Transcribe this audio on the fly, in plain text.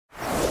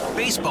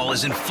Baseball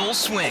is in full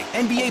swing.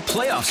 NBA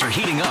playoffs are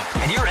heating up,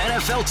 and your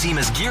NFL team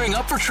is gearing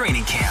up for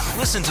training camp.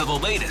 Listen to the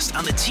latest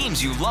on the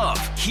teams you love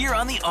here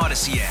on the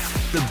Odyssey app.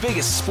 The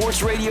biggest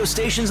sports radio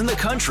stations in the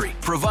country,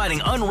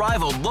 providing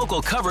unrivaled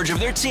local coverage of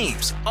their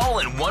teams, all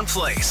in one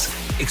place.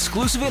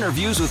 Exclusive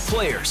interviews with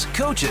players,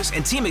 coaches,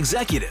 and team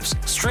executives,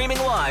 streaming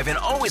live and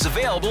always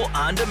available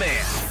on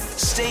demand.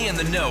 Stay in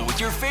the know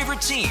with your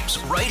favorite teams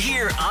right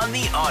here on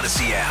the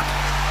Odyssey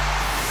app.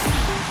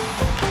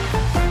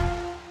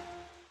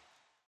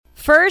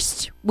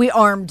 First, we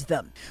armed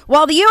them.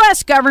 While the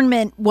U.S.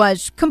 government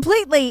was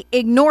completely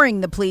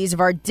ignoring the pleas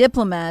of our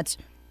diplomats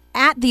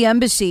at the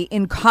embassy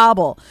in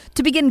Kabul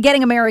to begin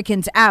getting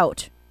Americans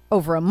out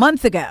over a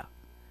month ago,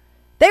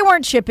 they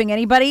weren't shipping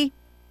anybody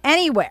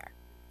anywhere,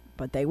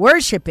 but they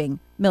were shipping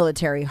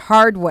military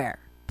hardware,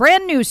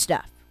 brand new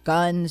stuff,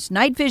 guns,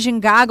 night vision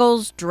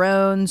goggles,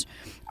 drones,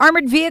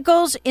 armored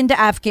vehicles into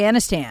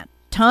Afghanistan,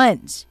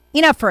 tons,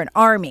 enough for an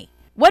army.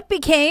 What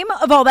became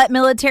of all that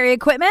military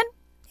equipment?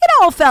 It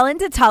all fell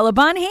into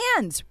Taliban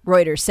hands,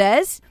 Reuters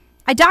says.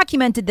 I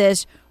documented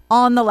this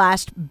on the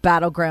last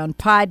Battleground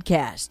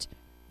podcast.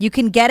 You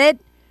can get it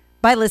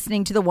by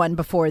listening to the one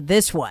before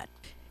this one.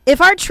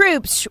 If our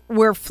troops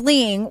were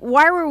fleeing,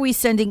 why were we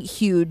sending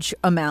huge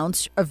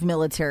amounts of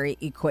military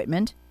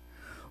equipment?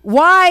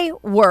 Why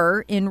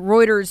were, in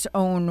Reuters'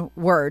 own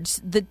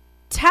words, the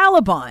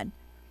Taliban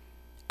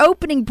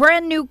opening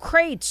brand new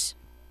crates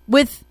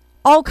with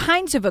all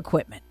kinds of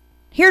equipment?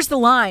 Here's the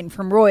line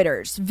from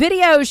Reuters.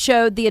 Videos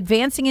showed the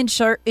advancing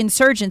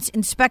insurgents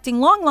inspecting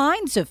long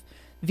lines of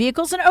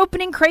vehicles and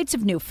opening crates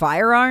of new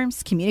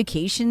firearms,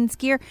 communications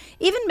gear,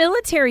 even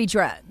military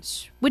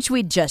drones, which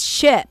we'd just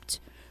shipped.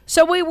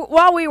 So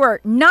while we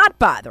were not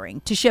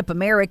bothering to ship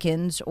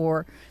Americans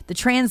or the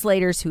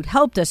translators who'd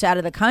helped us out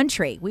of the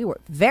country, we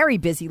were very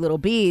busy little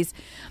bees.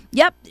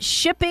 Yep,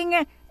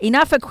 shipping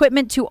enough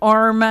equipment to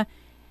arm,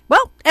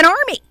 well, an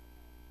army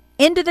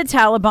into the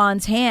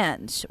Taliban's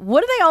hands.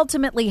 What do they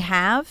ultimately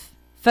have?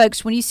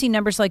 Folks, when you see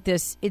numbers like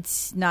this,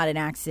 it's not an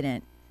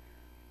accident.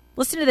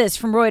 Listen to this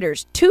from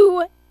Reuters.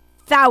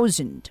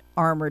 2,000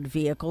 armored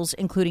vehicles,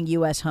 including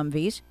U.S.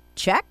 Humvees.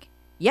 Check.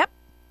 Yep.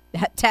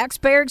 At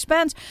taxpayer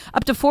expense.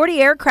 Up to 40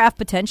 aircraft,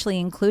 potentially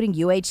including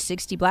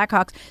UH-60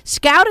 Blackhawks,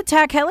 Scout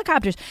attack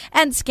helicopters,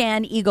 and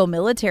Scan Eagle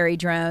military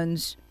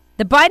drones.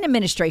 The Biden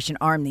administration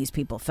armed these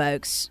people,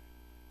 folks.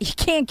 You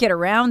can't get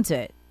around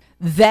it.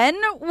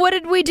 Then what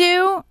did we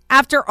do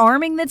after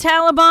arming the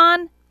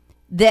Taliban?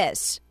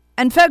 This.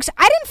 And folks,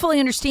 I didn't fully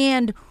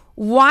understand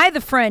why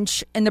the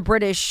French and the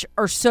British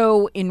are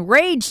so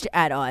enraged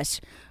at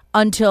us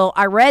until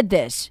I read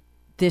this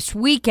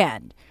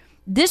weekend.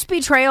 This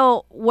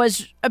betrayal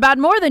was about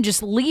more than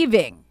just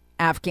leaving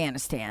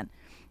Afghanistan.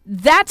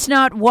 That's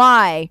not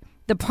why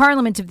the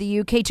Parliament of the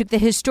UK took the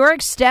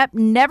historic step,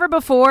 never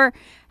before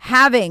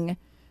having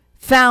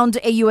found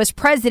a U.S.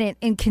 president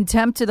in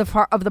contempt of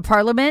the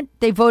Parliament.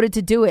 They voted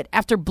to do it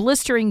after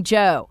blistering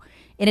Joe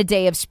in a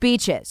day of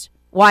speeches.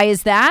 Why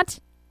is that?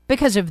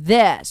 Because of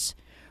this.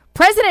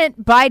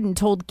 President Biden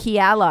told key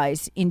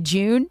allies in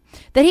June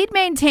that he'd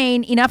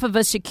maintain enough of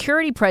a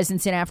security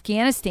presence in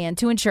Afghanistan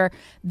to ensure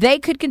they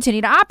could continue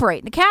to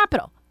operate in the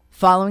capital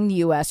following the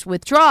U.S.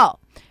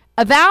 withdrawal.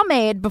 A vow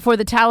made before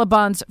the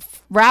Taliban's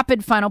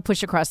rapid final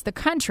push across the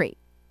country,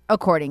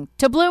 according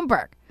to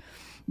Bloomberg.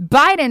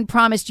 Biden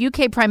promised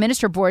UK Prime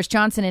Minister Boris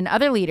Johnson and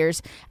other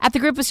leaders at the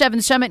Group of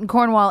Seven summit in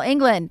Cornwall,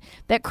 England,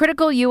 that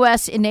critical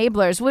U.S.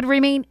 enablers would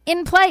remain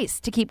in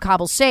place to keep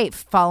Kabul safe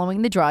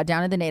following the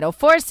drawdown of the NATO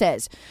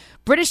forces.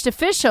 British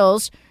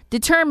officials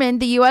determined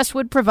the U.S.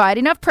 would provide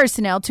enough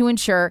personnel to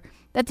ensure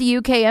that the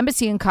UK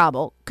embassy in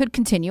Kabul could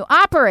continue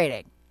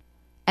operating.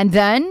 And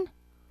then,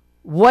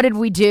 what did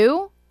we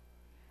do?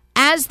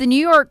 As the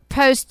New York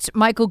Post's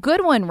Michael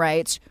Goodwin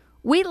writes,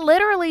 we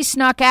literally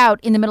snuck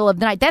out in the middle of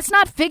the night. That's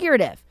not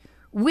figurative.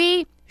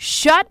 We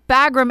shut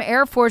Bagram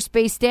Air Force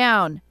Base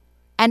down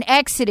and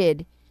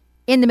exited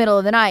in the middle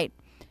of the night.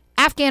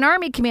 Afghan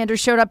army commanders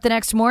showed up the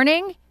next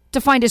morning to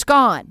find us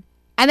gone.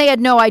 And they had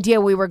no idea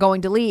we were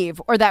going to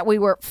leave or that we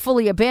were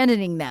fully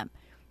abandoning them.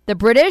 The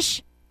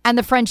British and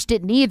the French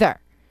didn't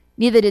either.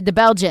 Neither did the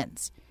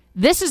Belgians.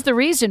 This is the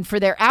reason for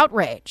their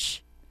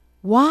outrage.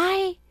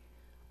 Why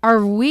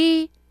are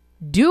we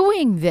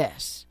doing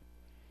this?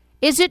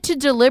 Is it to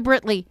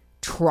deliberately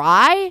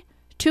try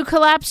to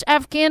collapse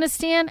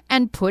Afghanistan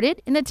and put it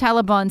in the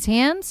Taliban's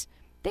hands?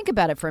 Think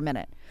about it for a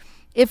minute.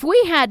 If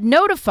we had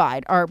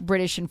notified our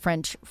British and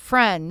French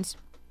friends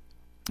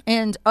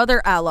and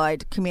other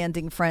allied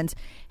commanding friends,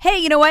 hey,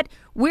 you know what?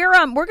 We're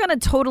going to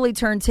totally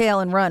turn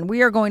tail and run.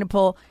 We are going to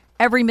pull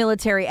every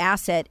military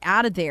asset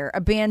out of there,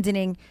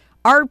 abandoning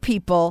our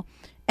people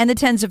and the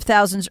tens of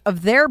thousands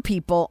of their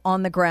people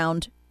on the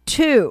ground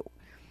too.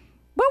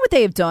 What would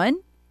they have done?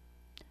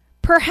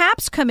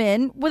 Perhaps come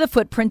in with a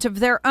footprint of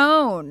their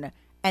own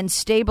and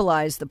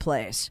stabilize the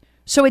place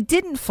so it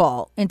didn't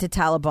fall into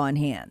Taliban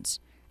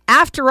hands.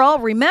 After all,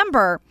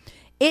 remember,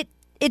 it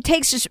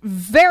takes just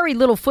very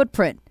little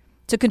footprint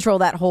to control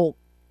that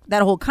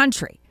whole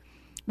country.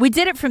 We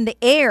did it from the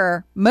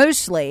air,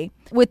 mostly,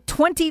 with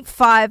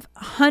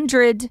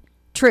 2,500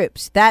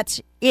 troops. That's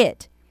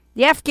it.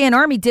 The Afghan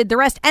army did the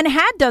rest and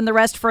had done the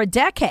rest for a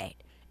decade.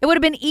 It would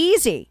have been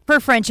easy for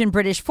French and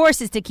British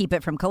forces to keep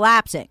it from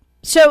collapsing.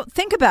 So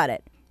think about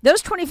it.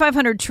 Those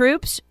 2,500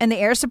 troops and the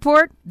air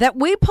support that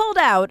we pulled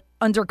out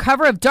under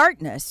cover of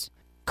darkness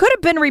could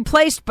have been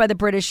replaced by the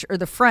British or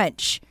the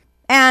French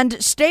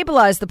and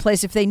stabilized the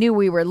place if they knew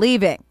we were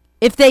leaving,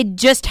 if they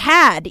just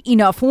had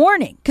enough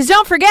warning. Because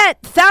don't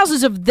forget,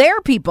 thousands of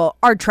their people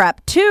are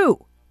trapped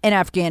too in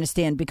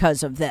Afghanistan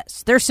because of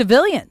this. They're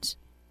civilians.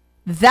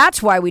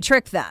 That's why we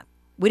tricked them.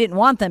 We didn't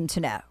want them to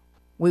know.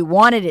 We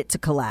wanted it to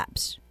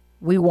collapse.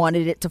 We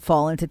wanted it to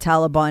fall into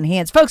Taliban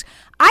hands. Folks,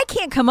 I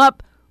can't come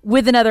up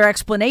with another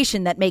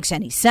explanation that makes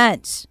any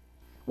sense.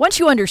 Once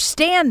you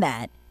understand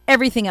that,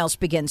 everything else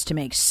begins to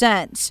make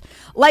sense.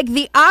 Like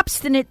the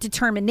obstinate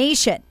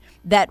determination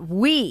that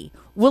we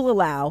will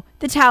allow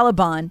the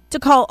Taliban to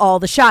call all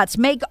the shots,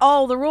 make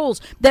all the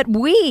rules, that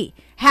we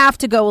have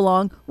to go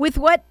along with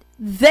what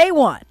they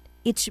want.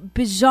 It's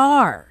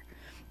bizarre.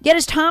 Yet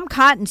as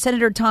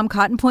Senator Tom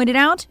Cotton pointed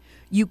out,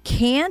 you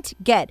can't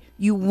get,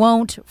 you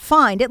won't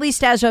find, at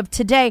least as of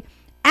today,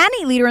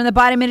 any leader in the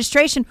Biden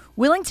administration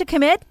willing to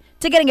commit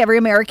to getting every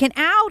American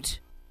out.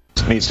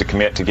 Needs to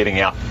commit to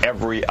getting out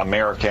every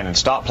American and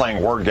stop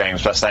playing word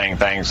games by saying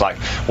things like,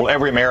 well,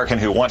 every American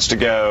who wants to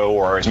go,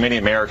 or as many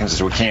Americans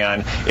as we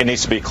can. It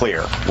needs to be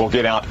clear. We'll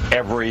get out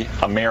every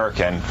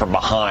American from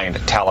behind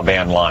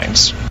Taliban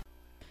lines.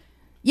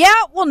 Yeah,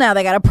 well, now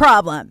they got a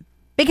problem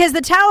because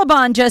the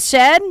Taliban just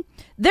said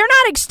they're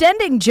not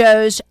extending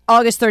Joe's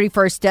August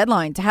 31st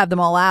deadline to have them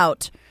all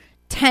out.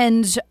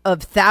 Tens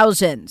of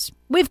thousands.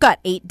 We've got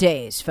 8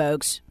 days,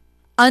 folks,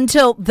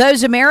 until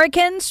those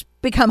Americans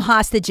become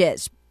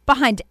hostages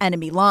behind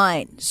enemy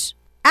lines.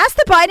 Ask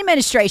the Biden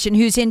administration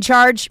who's in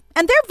charge,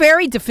 and they're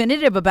very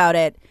definitive about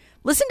it.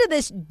 Listen to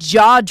this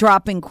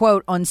jaw-dropping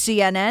quote on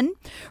CNN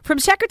from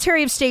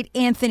Secretary of State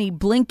Anthony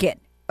Blinken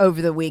over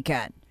the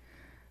weekend.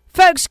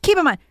 Folks, keep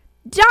in mind,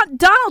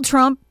 Donald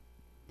Trump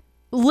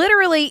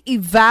literally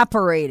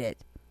evaporated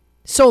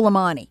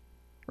Soleimani.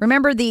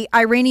 Remember the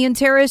Iranian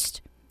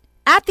terrorist?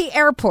 At the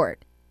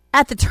airport,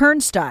 at the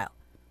turnstile.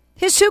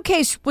 His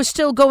suitcase was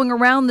still going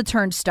around the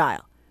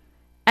turnstile.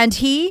 And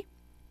he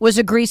was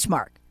a grease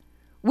mark.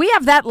 We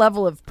have that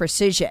level of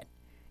precision.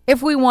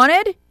 If we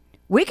wanted,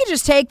 we could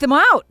just take them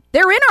out.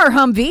 They're in our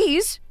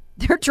Humvees.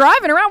 They're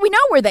driving around. We know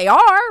where they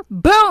are.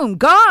 Boom,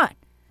 gone.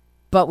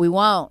 But we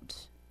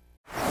won't.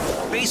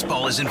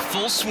 Baseball is in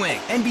full swing.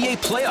 NBA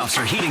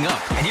playoffs are heating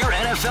up, and your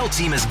NFL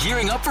team is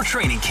gearing up for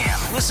training camp.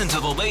 Listen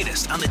to the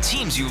latest on the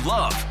teams you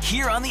love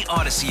here on the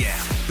Odyssey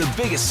app. The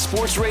biggest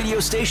sports radio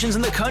stations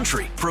in the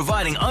country,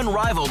 providing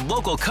unrivaled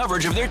local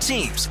coverage of their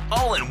teams,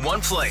 all in one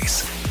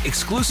place.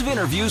 Exclusive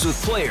interviews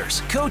with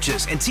players,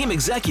 coaches, and team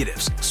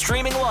executives,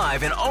 streaming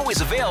live and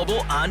always available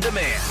on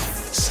demand.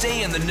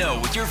 Stay in the know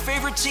with your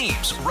favorite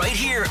teams right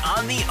here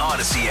on the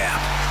Odyssey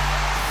app.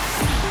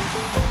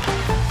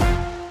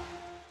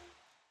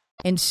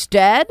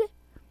 Instead,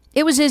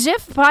 it was as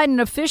if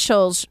Biden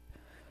officials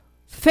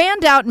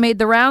fanned out and made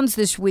the rounds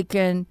this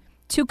weekend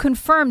to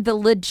confirm the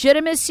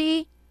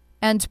legitimacy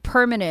and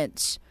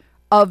permanence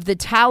of the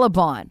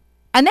Taliban.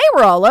 And they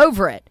were all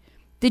over it.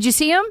 Did you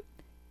see them?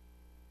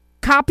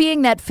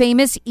 Copying that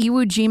famous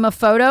Iwo Jima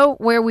photo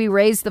where we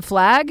raised the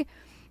flag?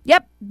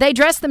 Yep, they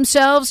dressed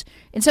themselves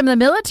in some of the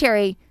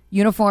military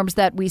uniforms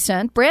that we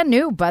sent. Brand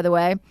new, by the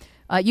way.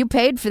 You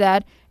paid for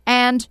that.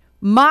 And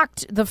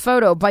mocked the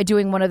photo by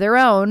doing one of their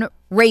own,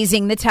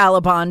 raising the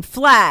Taliban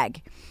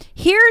flag.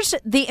 Here's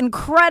the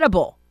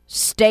incredible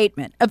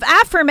statement of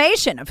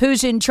affirmation of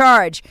who's in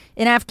charge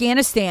in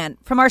Afghanistan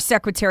from our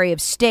Secretary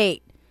of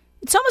State.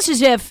 It's almost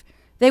as if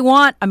they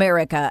want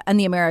America and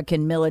the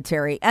American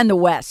military and the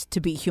West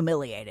to be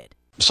humiliated.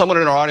 Someone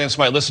in our audience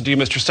might listen to you,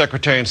 Mr.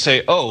 Secretary, and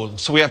say, oh,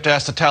 so we have to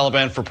ask the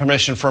Taliban for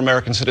permission for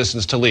American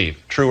citizens to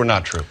leave. True or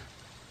not true?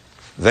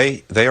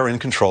 They are in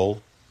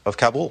control of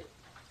Kabul.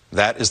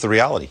 That is the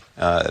reality.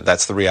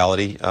 That's the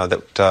reality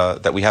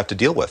that we have to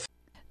deal with.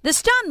 The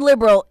stunned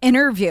liberal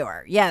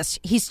interviewer, yes,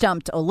 he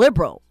stumped a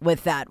liberal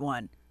with that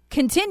one,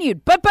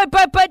 continued, but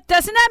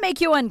doesn't that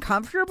make you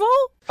uncomfortable?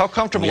 How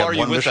comfortable are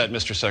you with that,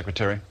 Mr.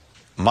 Secretary?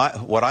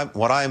 What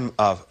I'm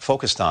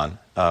focused on,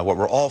 what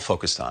we're all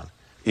focused on,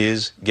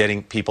 is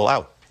getting people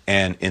out.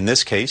 And in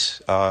this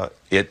case,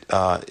 it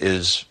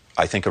is,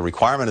 I think, a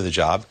requirement of the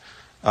job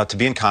to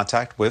be in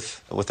contact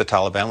with the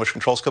Taliban, which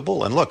controls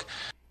Kabul. And look,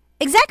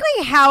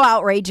 exactly how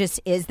outrageous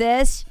is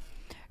this?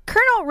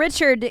 Colonel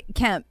Richard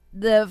Kemp,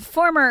 the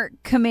former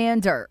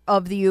commander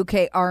of the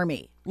UK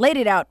Army, laid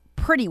it out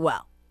pretty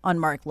well on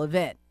Mark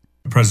Levin.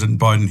 President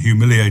Biden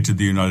humiliated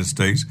the United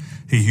States.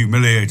 He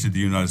humiliated the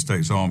United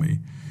States Army.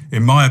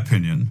 In my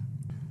opinion,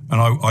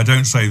 and I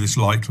don't say this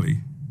lightly,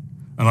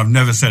 and I've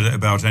never said it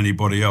about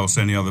anybody else,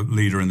 any other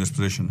leader in this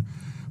position,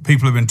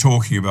 people have been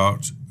talking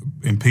about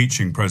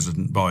impeaching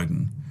President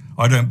Biden.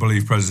 I don't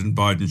believe President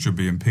Biden should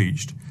be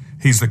impeached.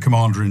 He's the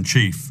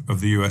commander-in-chief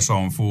of the U.S.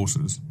 Armed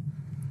Forces,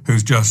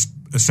 who's just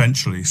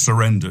essentially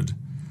surrendered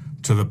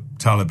to the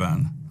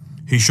Taliban.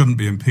 He shouldn't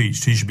be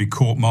impeached. He should be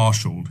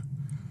court-martialed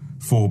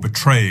for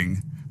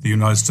betraying the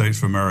United States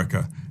of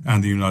America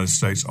and the United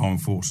States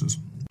Armed Forces.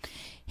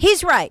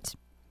 He's right.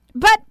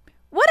 But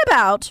what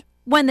about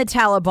when the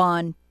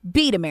Taliban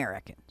beat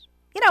Americans?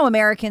 You know,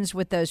 Americans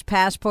with those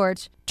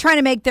passports trying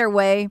to make their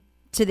way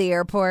to the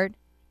airport.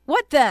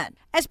 What then?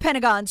 As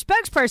Pentagon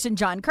spokesperson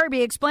John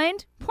Kirby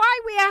explained, why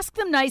we ask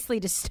them nicely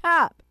to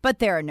stop, but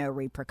there are no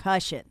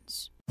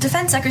repercussions.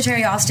 Defense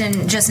Secretary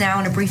Austin just now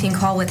in a briefing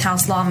call with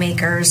House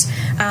lawmakers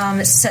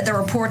said the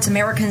reports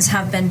Americans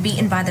have been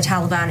beaten by the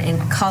Taliban in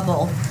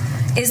Kabul.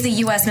 Is the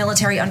U.S.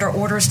 military under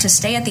orders to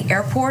stay at the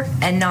airport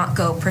and not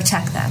go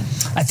protect them?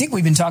 I think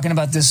we've been talking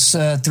about this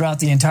throughout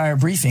the entire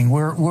briefing.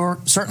 We're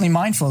certainly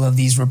mindful of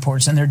these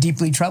reports, and they're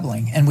deeply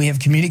troubling. And we have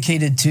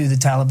communicated to the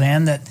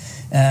Taliban that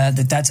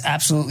that's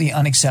absolutely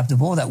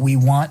unacceptable, that we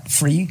want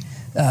free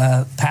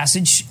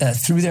passage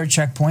through their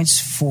checkpoints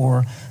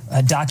for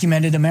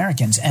documented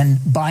Americans. And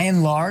by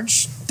and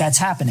large, that's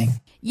happening.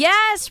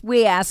 Yes,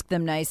 we ask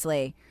them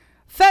nicely.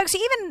 Folks,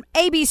 even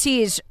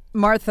ABC's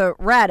Martha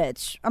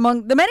Raddatz,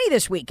 among the many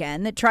this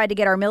weekend that tried to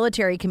get our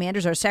military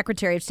commanders, our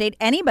Secretary of State,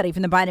 anybody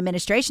from the Biden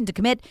administration to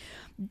commit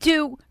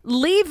to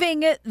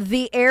leaving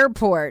the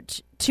airport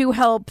to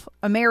help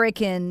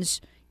Americans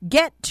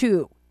get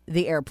to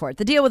the airport.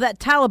 The deal with that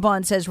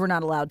Taliban says we're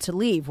not allowed to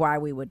leave. Why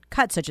we would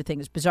cut such a thing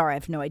is bizarre. I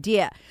have no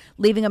idea.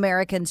 Leaving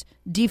Americans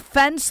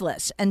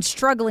defenseless and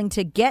struggling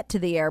to get to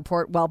the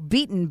airport while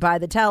beaten by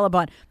the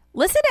Taliban.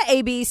 Listen to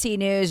ABC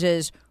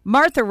News'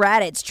 Martha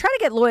Raddatz try to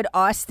get Lloyd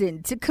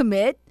Austin to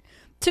commit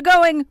to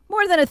going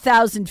more than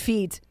 1,000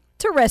 feet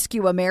to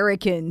rescue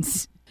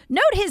Americans.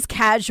 Note his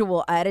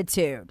casual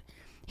attitude.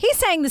 He's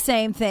saying the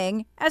same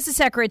thing as the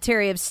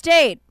Secretary of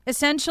State.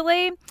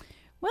 Essentially,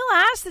 we'll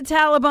ask the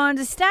Taliban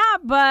to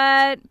stop,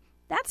 but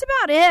that's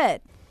about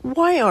it.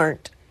 Why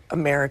aren't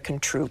American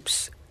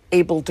troops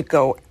able to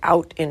go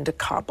out into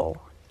Kabul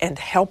and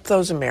help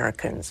those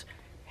Americans,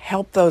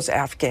 help those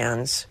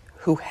Afghans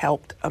who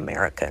helped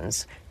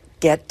Americans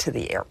get to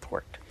the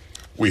airport?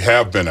 We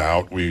have been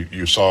out.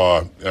 You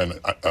saw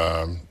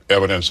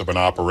evidence of an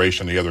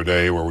operation the other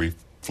day where we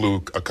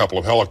flew a couple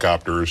of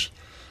helicopters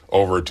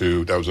over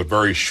to, that was a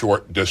very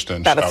short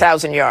distance. About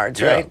 1,000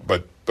 yards, right?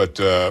 But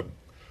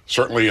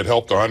certainly it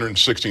helped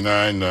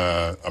 169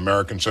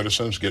 American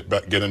citizens get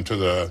into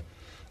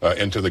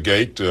the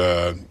gate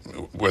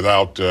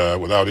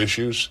without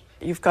issues.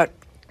 You've got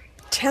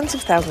tens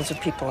of thousands of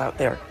people out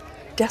there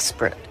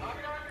desperate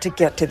to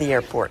get to the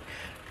airport,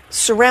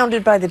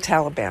 surrounded by the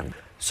Taliban.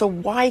 So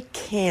why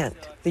can't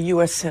the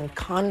U.S. send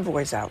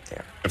convoys out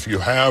there? If you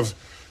have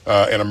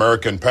an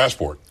American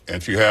passport, and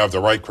if you have the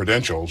right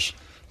credentials,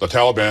 the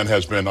Taliban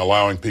has been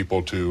allowing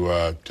people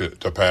to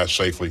pass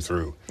safely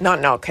through. Not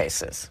in all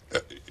cases.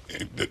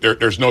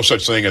 There's no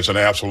such thing as an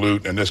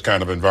absolute in this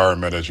kind of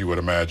environment, as you would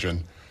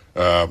imagine,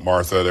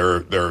 Martha.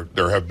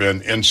 There have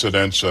been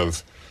incidents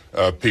of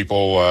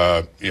people,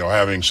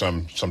 having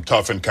some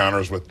tough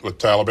encounters with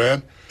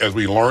Taliban. As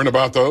we learn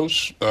about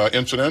those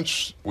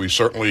incidents, we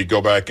certainly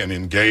go back and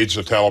engage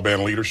the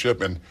Taliban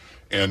leadership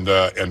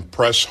and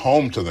press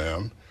home to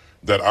them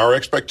that our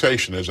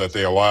expectation is that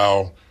they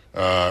allow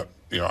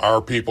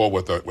our people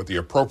with the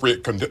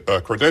appropriate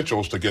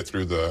credentials to get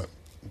through the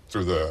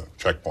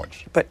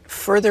checkpoints. But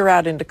further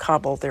out into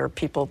Kabul, there are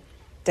people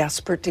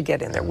desperate to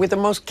get in there. We're the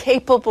most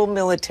capable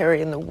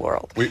military in the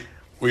world.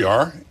 We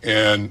are,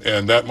 and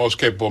that most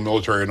capable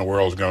military in the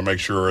world is going to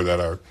make sure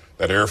that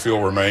that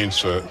airfield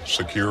remains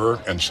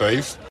secure and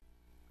safe.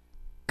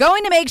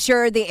 Going to make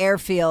sure the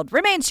airfield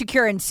remains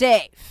secure and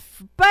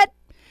safe, but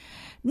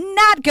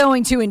not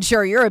going to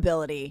ensure your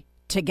ability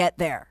to get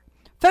there.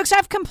 Folks,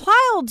 I've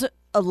compiled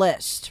a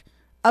list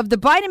of the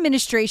Biden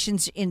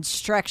administration's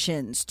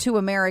instructions to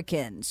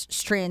Americans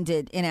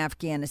stranded in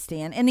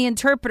Afghanistan and the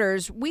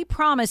interpreters we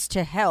promised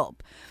to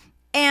help.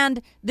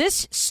 And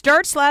this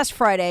starts last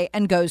Friday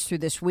and goes through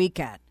this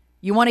weekend.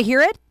 You want to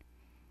hear it?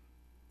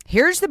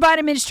 Here's the Biden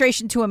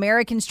administration to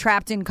Americans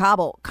trapped in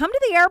Kabul. Come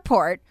to the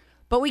airport,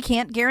 but we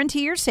can't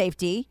guarantee your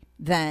safety.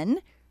 Then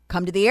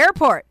come to the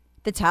airport.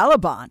 The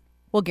Taliban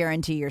will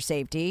guarantee your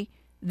safety.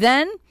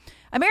 Then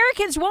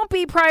Americans won't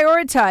be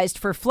prioritized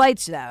for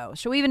flights, though.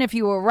 So even if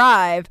you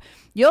arrive,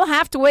 you'll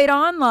have to wait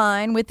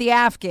online with the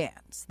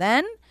Afghans.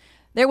 Then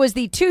there was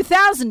the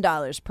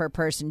 $2,000 per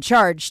person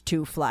charge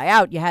to fly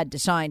out. You had to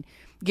sign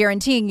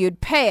guaranteeing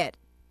you'd pay it.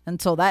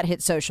 Until that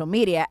hit social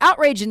media.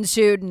 Outrage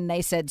ensued, and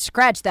they said,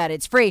 scratch that,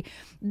 it's free.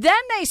 Then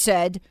they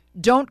said,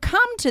 don't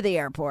come to the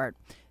airport.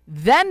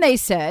 Then they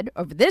said,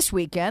 over this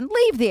weekend,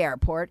 leave the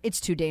airport.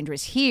 It's too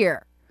dangerous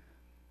here.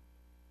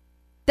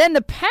 Then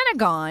the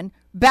Pentagon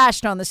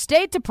bashed on the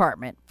State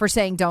Department for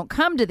saying don't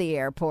come to the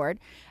airport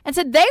and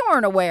said they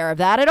weren't aware of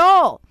that at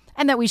all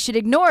and that we should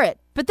ignore it.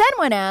 But then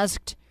when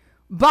asked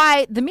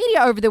by the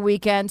media over the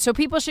weekend, so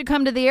people should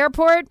come to the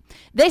airport,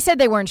 they said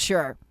they weren't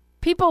sure.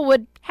 People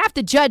would have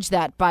to judge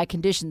that by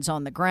conditions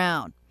on the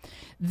ground.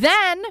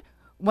 Then,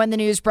 when the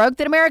news broke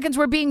that Americans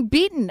were being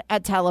beaten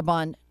at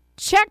Taliban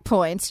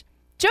checkpoints,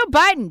 Joe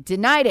Biden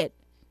denied it.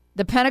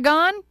 The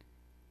Pentagon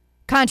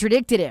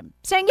contradicted him,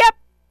 saying, yep,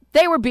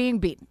 they were being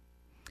beaten.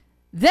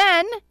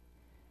 Then,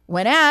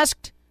 when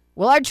asked,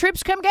 will our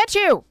troops come get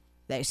you?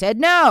 They said,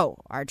 no,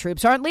 our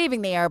troops aren't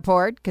leaving the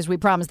airport because we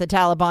promised the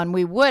Taliban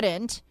we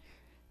wouldn't.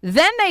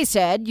 Then they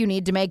said, you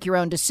need to make your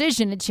own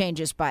decision. It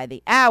changes by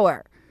the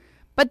hour.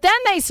 But then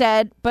they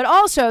said, but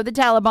also the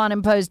Taliban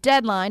imposed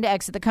deadline to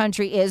exit the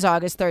country is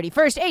August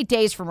 31st, 8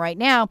 days from right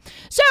now.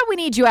 So we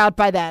need you out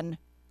by then.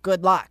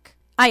 Good luck.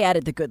 I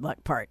added the good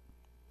luck part.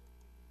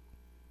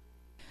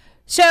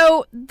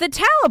 So the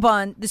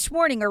Taliban this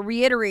morning are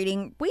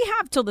reiterating, we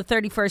have till the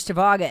 31st of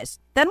August.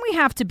 Then we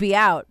have to be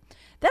out.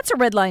 That's a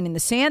red line in the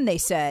sand, they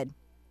said.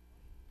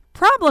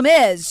 Problem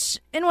is,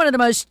 in one of the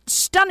most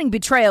stunning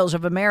betrayals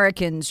of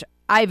Americans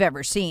I've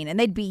ever seen, and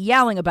they'd be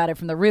yelling about it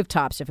from the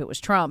rooftops if it was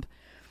Trump,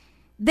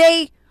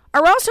 they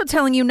are also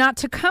telling you not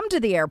to come to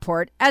the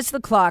airport as the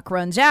clock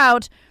runs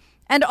out,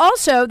 and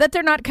also that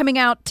they're not coming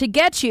out to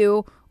get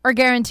you or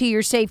guarantee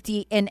your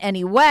safety in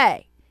any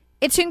way.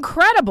 It's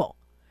incredible.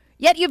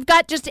 Yet you've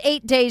got just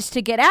 8 days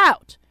to get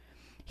out.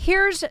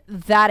 Here's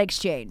that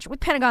exchange with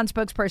Pentagon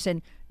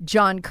spokesperson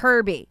John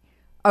Kirby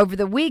over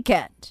the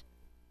weekend.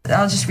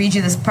 I'll just read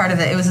you this part of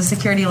it. It was a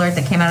security alert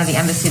that came out of the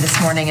embassy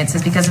this morning. It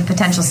says, because of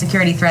potential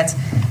security threats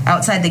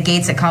outside the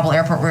gates at Kabul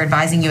airport, we're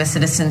advising U.S.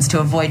 citizens to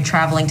avoid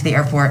traveling to the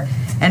airport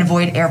and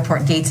avoid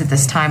airport gates at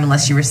this time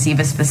unless you receive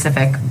a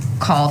specific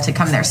call to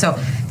come there. So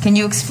can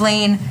you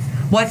explain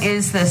what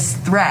is this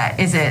threat?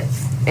 Is it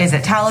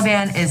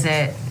Taliban? Is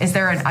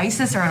there an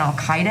ISIS or an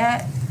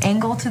Al-Qaeda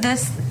angle to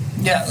this?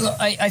 Yeah,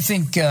 I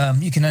think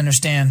you can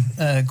understand,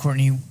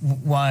 Courtney,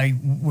 why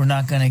we're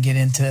not going to get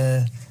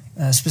into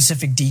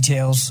specific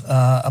details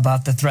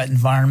about the threat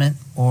environment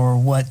or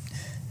what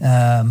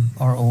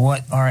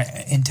our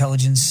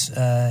intelligence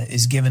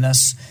is giving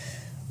us.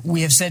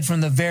 We have said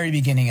from the very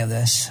beginning of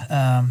this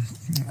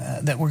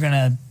that we're going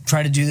to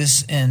try to do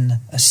this in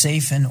a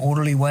safe and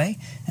orderly way,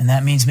 and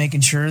that means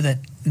making sure that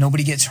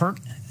nobody gets hurt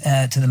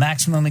to the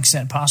maximum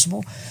extent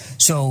possible.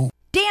 So,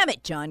 damn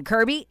it, John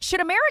Kirby. Should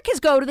Americans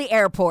go to the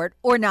airport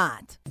or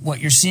not? What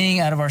you're seeing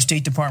out of our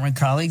State Department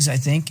colleagues, I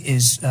think,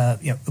 is a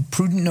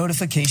prudent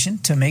notification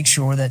to make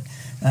sure that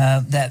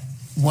that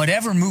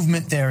whatever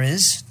movement there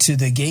is to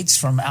the gates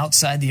from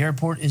outside the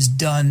airport is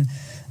done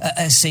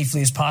as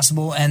safely as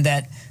possible, and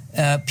that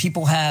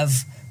people have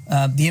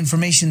the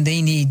information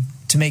they need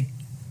to make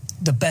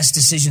the best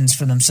decisions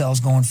for themselves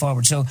going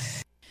forward. So,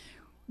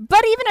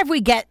 but even if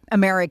we get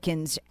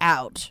Americans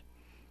out,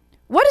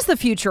 what does the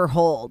future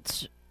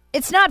hold?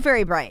 It's not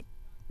very bright,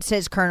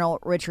 says Colonel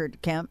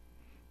Richard Kemp,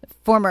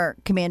 former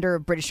commander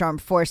of British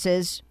Armed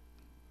Forces,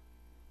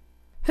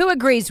 who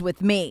agrees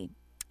with me.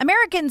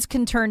 Americans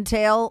can turn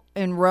tail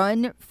and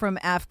run from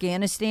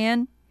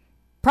Afghanistan,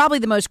 probably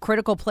the most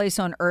critical place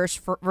on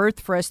Earth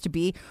for us to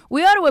be.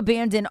 We ought to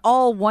abandon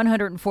all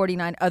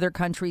 149 other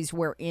countries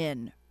we're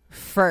in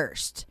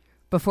first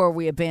before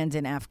we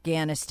abandon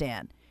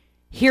Afghanistan.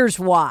 Here's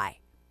why.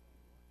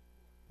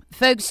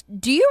 Folks,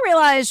 do you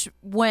realize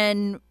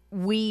when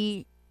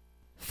we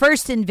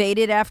first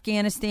invaded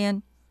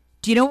Afghanistan,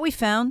 do you know what we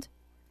found?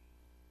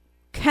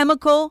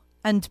 Chemical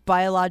and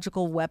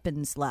biological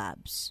weapons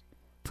labs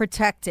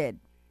protected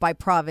by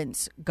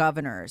province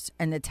governors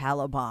and the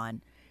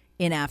Taliban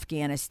in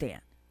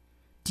Afghanistan.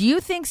 Do you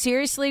think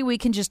seriously we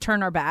can just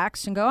turn our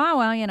backs and go, oh,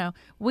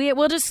 well,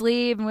 we'll just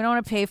leave and we don't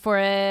want to pay for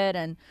it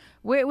and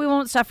we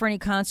won't suffer any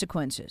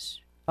consequences?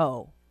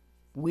 Oh,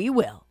 we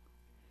will.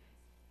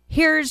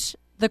 Here's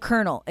the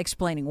colonel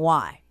explaining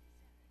why.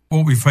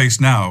 What we face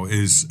now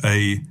is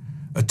a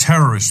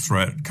terrorist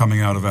threat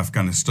coming out of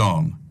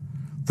Afghanistan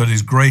that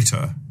is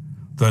greater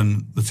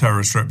than the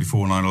terrorist threat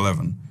before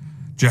 9/11.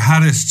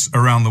 Jihadists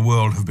around the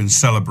world have been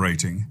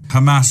celebrating.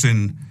 Hamas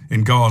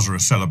in Gaza are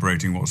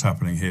celebrating what's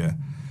happening here.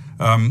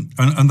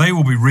 And they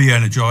will be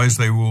re-energized.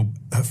 They will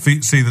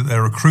see that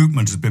their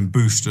recruitment has been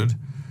boosted.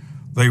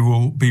 They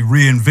will be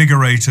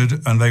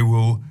reinvigorated, and they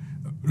will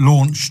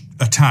launch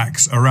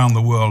attacks around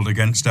the world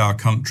against our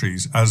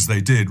countries, as they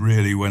did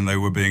really when they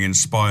were being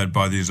inspired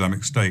by the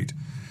Islamic State.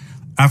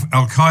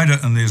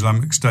 Al-Qaeda and the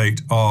Islamic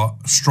State are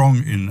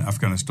strong in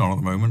Afghanistan at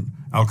the moment.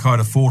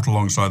 Al-Qaeda fought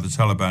alongside the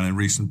Taliban in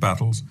recent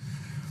battles.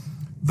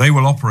 They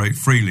will operate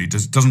freely.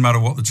 Doesn't matter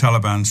what the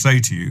Taliban say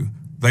to you.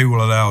 They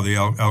will allow the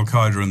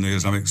Al-Qaeda and the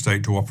Islamic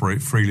State to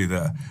operate freely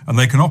there. And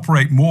they can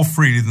operate more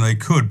freely than they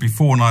could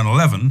before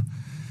 9/11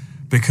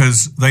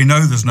 because they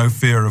know there's no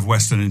fear of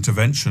Western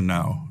intervention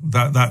now.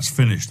 That's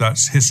finished.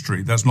 That's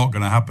history. That's not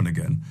going to happen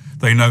again.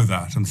 They know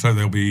that, and so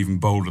they'll be even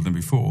bolder than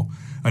before.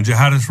 And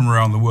jihadists from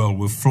around the world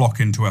will flock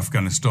into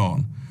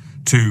Afghanistan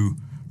to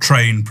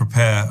train,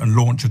 prepare, and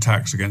launch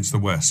attacks against the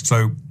West.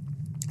 So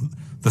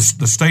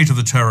the state of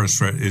the terrorist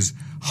threat is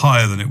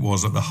higher than it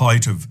was at the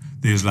height of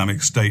the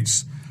Islamic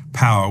State's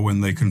power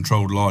when they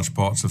controlled large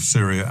parts of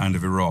Syria and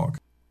of Iraq.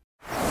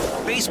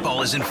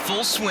 Baseball is in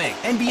full swing.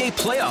 NBA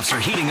playoffs are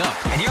heating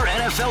up, and your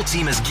NFL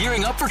team is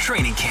gearing up for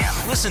training camp.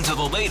 Listen to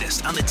the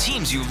latest on the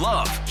teams you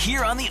love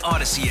here on the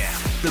Odyssey app.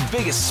 The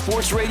biggest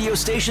sports radio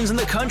stations in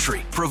the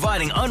country,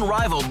 providing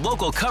unrivaled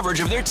local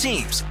coverage of their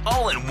teams,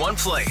 all in one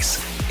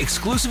place.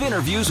 Exclusive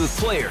interviews with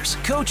players,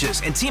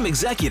 coaches, and team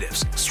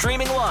executives,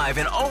 streaming live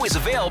and always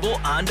available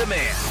on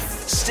demand.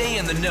 Stay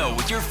in the know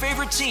with your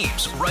favorite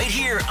teams right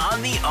here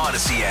on the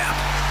Odyssey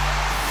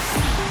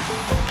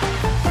app.